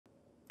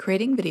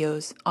Creating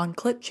videos on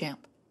Clipchamp.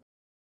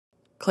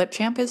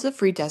 Clipchamp is a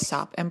free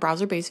desktop and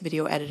browser-based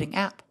video editing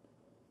app.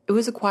 It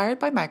was acquired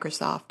by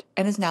Microsoft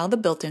and is now the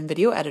built-in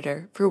video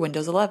editor for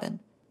Windows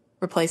 11,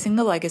 replacing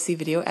the legacy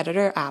video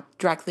editor app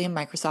directly in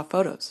Microsoft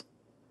Photos.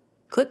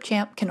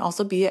 Clipchamp can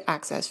also be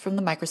accessed from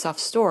the Microsoft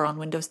Store on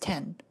Windows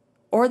 10,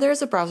 or there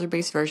is a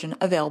browser-based version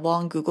available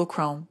on Google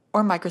Chrome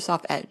or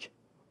Microsoft Edge.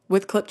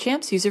 With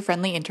Clipchamp's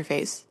user-friendly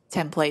interface,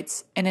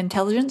 templates, and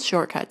intelligent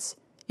shortcuts,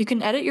 you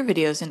can edit your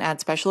videos and add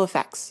special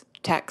effects,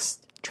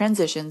 text,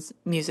 transitions,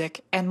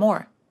 music, and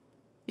more.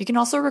 You can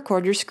also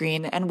record your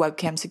screen and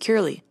webcam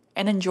securely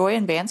and enjoy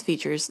advanced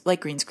features like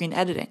green screen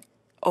editing,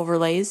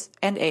 overlays,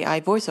 and AI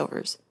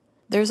voiceovers.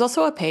 There is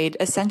also a paid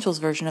Essentials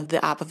version of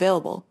the app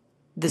available.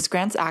 This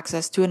grants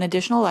access to an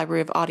additional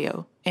library of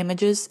audio,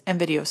 images, and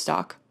video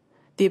stock,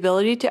 the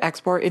ability to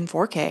export in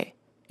 4K,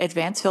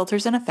 advanced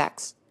filters and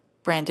effects,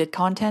 branded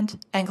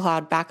content, and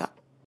cloud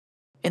backup.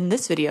 In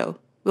this video,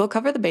 we'll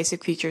cover the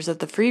basic features of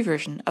the free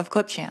version of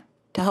Clipchamp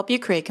to help you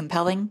create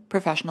compelling,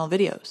 professional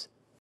videos.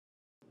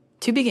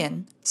 To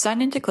begin,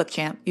 sign into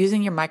Clipchamp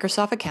using your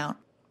Microsoft account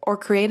or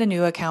create a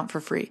new account for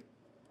free.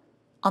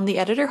 On the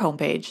editor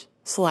homepage,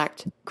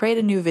 select Create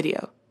a New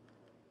Video.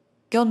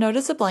 You'll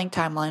notice a blank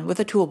timeline with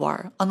a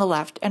toolbar on the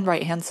left and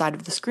right-hand side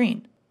of the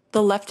screen.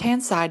 The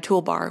left-hand side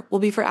toolbar will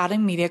be for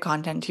adding media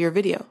content to your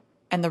video,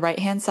 and the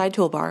right-hand side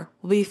toolbar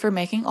will be for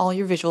making all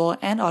your visual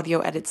and audio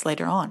edits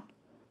later on.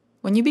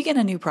 When you begin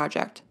a new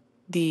project,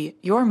 the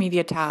Your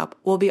Media tab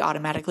will be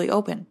automatically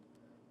open.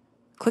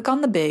 Click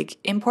on the big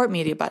Import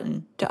Media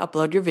button to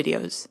upload your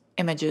videos,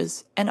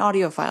 images, and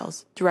audio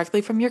files directly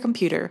from your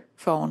computer,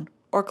 phone,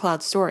 or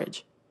cloud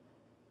storage.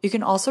 You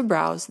can also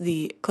browse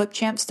the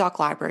Clipchamp stock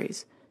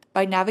libraries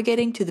by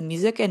navigating to the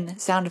Music and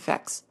Sound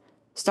Effects,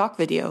 Stock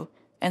Video,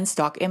 and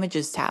Stock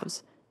Images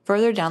tabs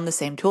further down the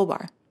same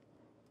toolbar.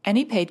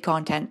 Any paid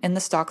content in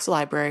the stocks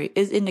library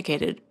is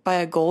indicated by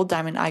a gold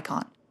diamond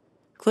icon.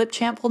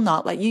 Clipchamp will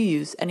not let you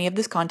use any of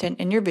this content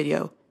in your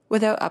video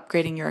without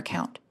upgrading your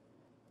account.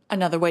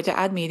 Another way to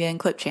add media in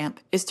Clipchamp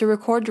is to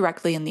record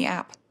directly in the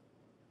app.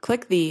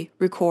 Click the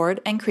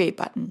Record and Create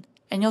button,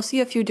 and you'll see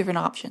a few different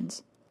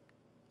options.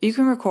 You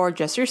can record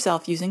just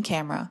yourself using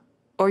camera,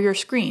 or your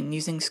screen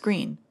using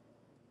screen.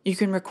 You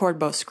can record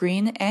both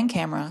screen and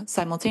camera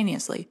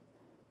simultaneously.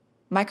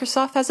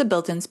 Microsoft has a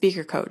built-in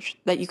speaker coach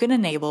that you can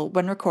enable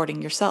when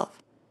recording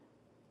yourself.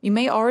 You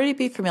may already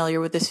be familiar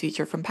with this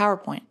feature from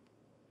PowerPoint.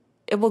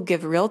 It will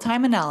give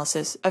real-time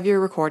analysis of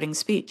your recording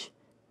speech,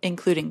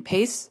 including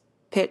pace,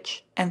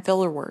 pitch, and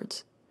filler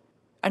words.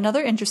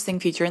 Another interesting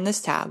feature in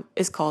this tab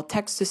is called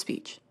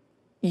text-to-speech.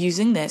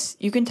 Using this,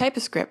 you can type a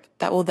script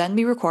that will then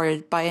be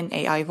recorded by an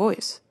AI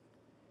voice.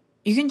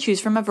 You can choose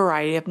from a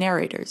variety of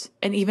narrators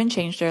and even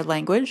change their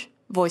language,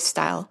 voice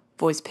style,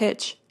 voice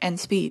pitch, and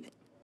speed.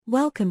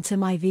 Welcome to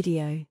my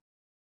video.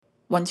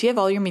 Once you have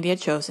all your media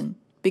chosen,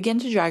 begin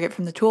to drag it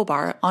from the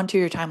toolbar onto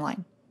your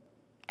timeline.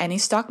 Any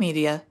stock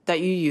media that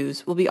you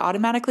use will be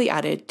automatically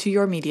added to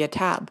your Media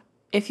tab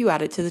if you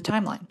add it to the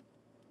timeline.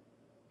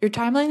 Your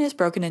timeline is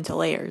broken into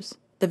layers.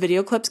 The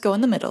video clips go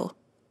in the middle,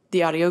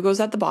 the audio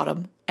goes at the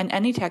bottom, and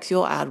any text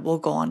you'll add will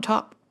go on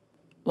top.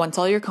 Once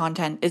all your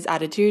content is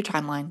added to your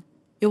timeline,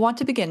 you'll want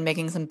to begin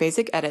making some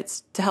basic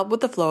edits to help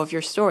with the flow of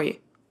your story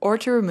or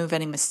to remove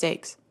any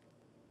mistakes.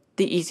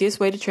 The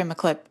easiest way to trim a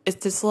clip is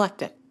to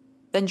select it,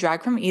 then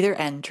drag from either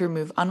end to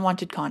remove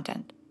unwanted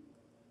content.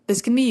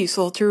 This can be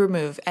useful to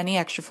remove any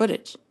extra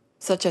footage,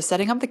 such as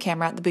setting up the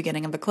camera at the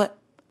beginning of a clip.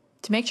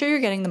 To make sure you're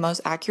getting the most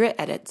accurate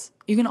edits,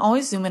 you can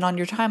always zoom in on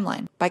your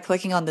timeline by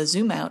clicking on the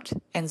Zoom Out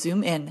and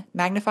Zoom In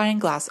magnifying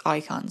glass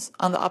icons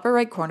on the upper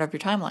right corner of your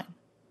timeline.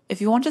 If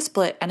you want to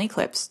split any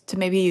clips to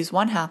maybe use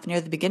one half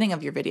near the beginning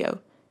of your video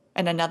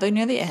and another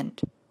near the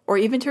end, or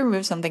even to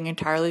remove something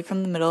entirely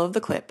from the middle of the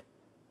clip,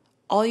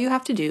 all you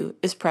have to do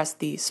is press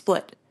the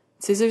Split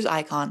scissors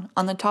icon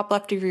on the top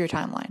left of your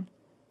timeline,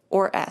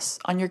 or S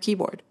on your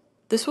keyboard.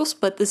 This will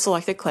split the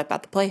selected clip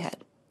at the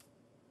playhead.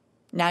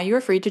 Now you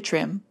are free to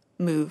trim,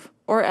 move,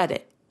 or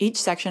edit each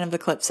section of the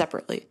clip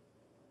separately.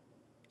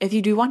 If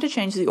you do want to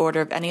change the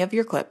order of any of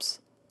your clips,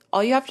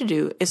 all you have to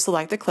do is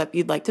select the clip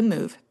you'd like to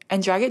move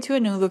and drag it to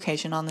a new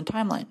location on the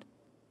timeline.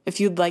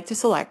 If you'd like to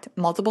select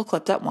multiple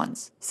clips at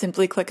once,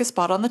 simply click a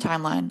spot on the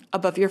timeline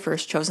above your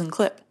first chosen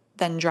clip,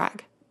 then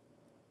drag.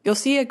 You'll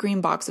see a green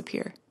box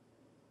appear.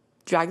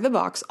 Drag the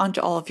box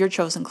onto all of your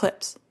chosen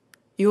clips.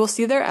 You will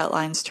see their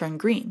outlines turn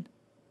green.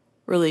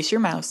 Release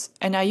your mouse,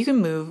 and now you can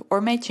move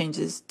or make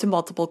changes to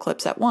multiple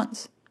clips at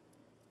once.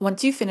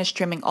 Once you've finished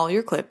trimming all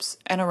your clips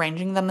and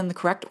arranging them in the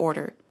correct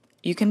order,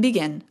 you can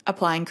begin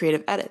applying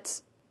creative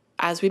edits.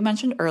 As we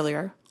mentioned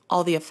earlier,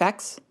 all the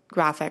effects,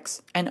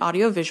 graphics, and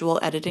audio-visual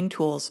editing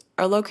tools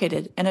are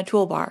located in a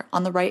toolbar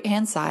on the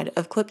right-hand side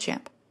of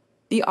Clipchamp.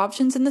 The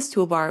options in this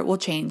toolbar will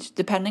change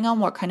depending on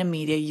what kind of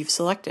media you've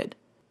selected.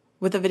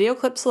 With a video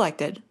clip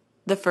selected,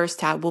 the first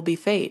tab will be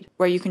Fade,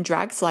 where you can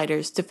drag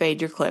sliders to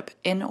fade your clip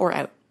in or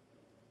out.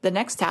 The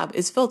next tab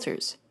is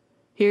Filters.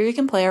 Here you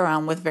can play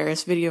around with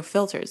various video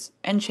filters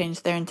and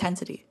change their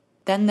intensity.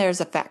 Then there's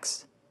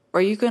Effects.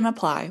 where you can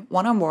apply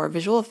one or more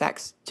visual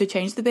effects to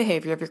change the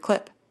behavior of your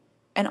clip,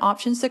 and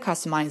options to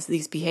customize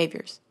these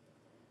behaviors.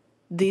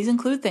 These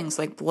include things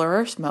like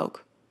blur or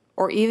smoke,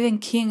 or even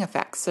keying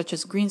effects such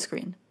as green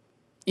screen.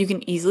 You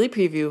can easily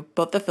preview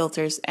both the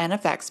filters and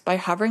effects by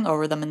hovering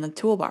over them in the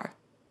toolbar.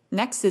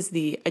 Next is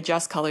the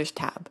Adjust Colors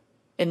tab.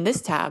 In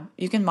this tab,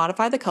 you can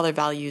modify the color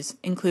values,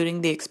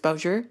 including the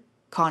exposure,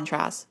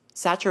 contrast,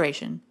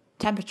 saturation,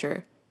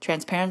 temperature,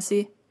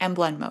 transparency, and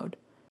blend mode.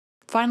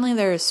 Finally,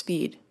 there is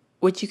speed,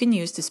 which you can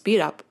use to speed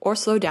up or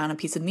slow down a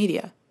piece of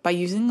media by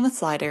using the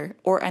slider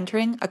or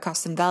entering a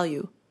custom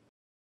value.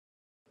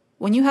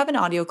 When you have an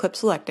audio clip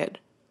selected,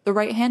 the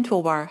right-hand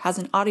toolbar has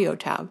an Audio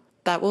tab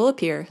that will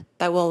appear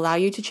that will allow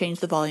you to change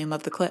the volume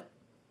of the clip.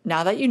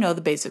 Now that you know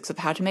the basics of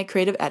how to make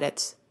creative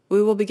edits,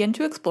 we will begin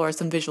to explore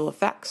some visual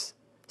effects,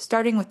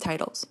 starting with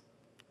titles.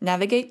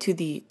 Navigate to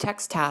the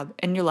Text tab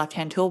in your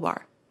left-hand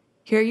toolbar.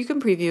 Here you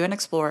can preview and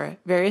explore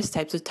various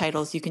types of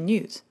titles you can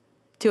use.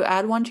 To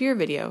add one to your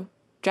video,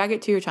 drag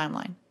it to your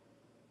timeline.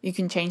 You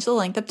can change the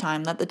length of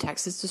time that the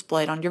text is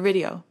displayed on your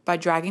video by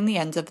dragging the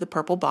ends of the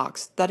purple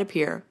box that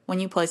appear when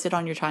you place it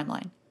on your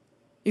timeline.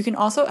 You can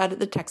also edit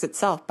the text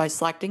itself by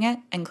selecting it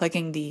and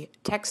clicking the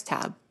Text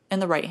tab in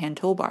the right-hand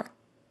toolbar.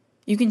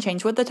 You can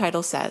change what the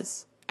title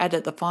says,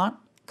 edit the font,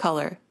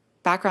 color,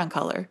 background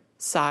color,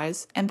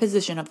 size, and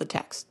position of the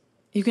text.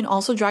 You can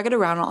also drag it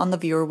around on the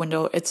viewer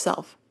window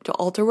itself to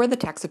alter where the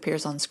text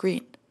appears on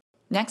screen.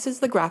 Next is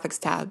the Graphics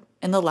tab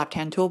in the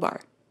left-hand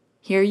toolbar.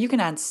 Here you can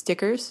add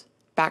stickers,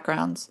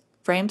 backgrounds,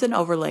 frames and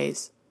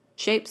overlays,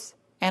 shapes,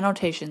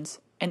 annotations,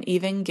 and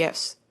even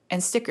GIFs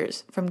and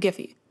stickers from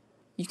Giphy.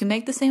 You can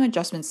make the same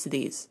adjustments to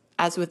these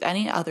as with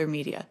any other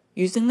media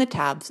using the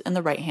tabs in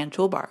the right-hand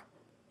toolbar.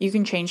 You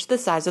can change the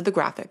size of the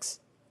graphics,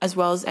 as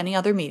well as any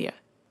other media,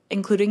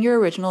 including your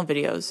original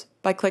videos,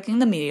 by clicking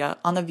the media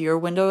on the viewer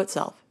window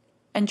itself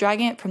and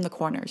dragging it from the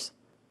corners,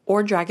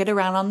 or drag it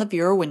around on the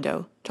viewer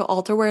window to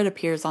alter where it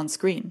appears on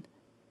screen.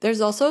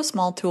 There's also a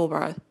small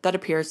toolbar that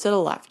appears to the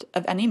left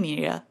of any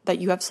media that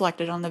you have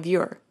selected on the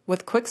viewer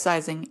with quick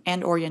sizing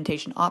and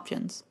orientation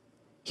options.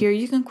 Here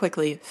you can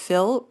quickly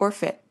fill or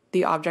fit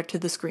the object to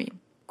the screen,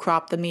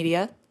 crop the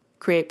media,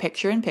 create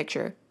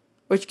picture-in-picture,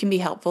 which can be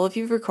helpful if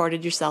you've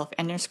recorded yourself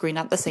and your screen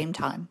at the same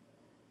time,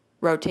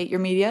 rotate your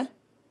media,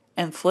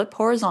 and flip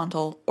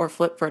horizontal or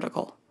flip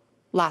vertical.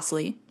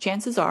 Lastly,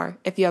 chances are,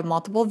 if you have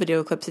multiple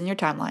video clips in your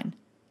timeline,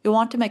 you'll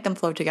want to make them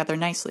flow together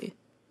nicely.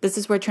 This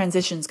is where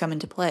transitions come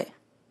into play.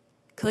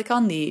 Click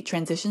on the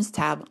Transitions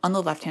tab on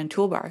the left-hand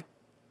toolbar.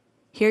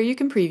 Here you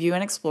can preview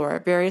and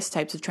explore various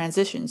types of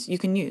transitions you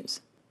can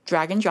use.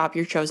 Drag and drop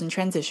your chosen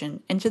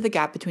transition into the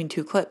gap between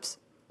two clips.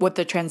 With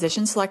the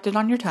transition selected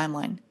on your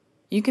timeline,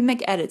 you can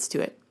make edits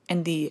to it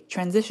in the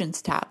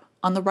Transitions tab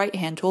on the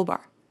right-hand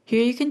toolbar.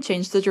 Here you can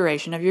change the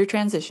duration of your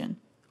transition,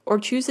 or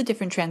choose a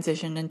different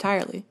transition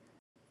entirely.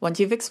 Once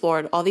you've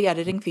explored all the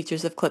editing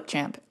features of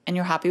Clipchamp and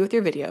you're happy with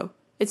your video,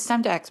 it's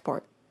time to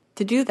export.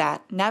 To do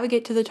that,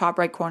 navigate to the top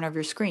right corner of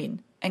your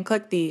screen and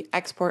click the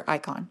Export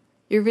icon.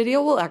 Your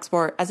video will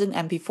export as an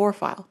MP4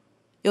 file.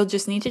 You'll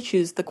just need to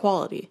choose the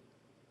quality.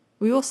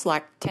 We will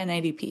select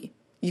 1080p.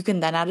 You can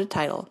then add a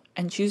title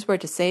and choose where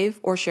to save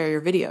or share your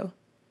video.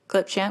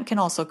 Clipchamp can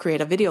also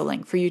create a video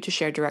link for you to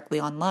share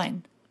directly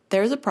online.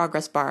 There is a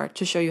progress bar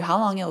to show you how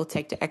long it will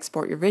take to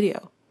export your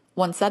video.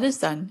 Once that is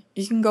done,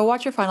 you can go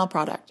watch your final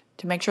product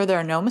to make sure there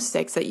are no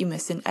mistakes that you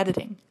missed in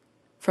editing.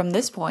 From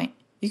this point,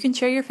 you can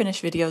share your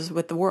finished videos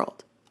with the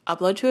world,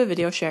 upload to a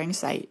video sharing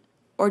site,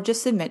 or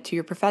just submit to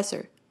your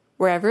professor,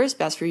 wherever is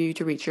best for you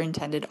to reach your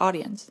intended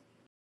audience.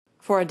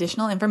 For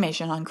additional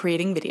information on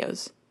creating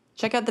videos,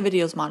 check out the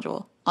Videos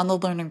module on the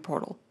Learning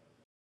portal.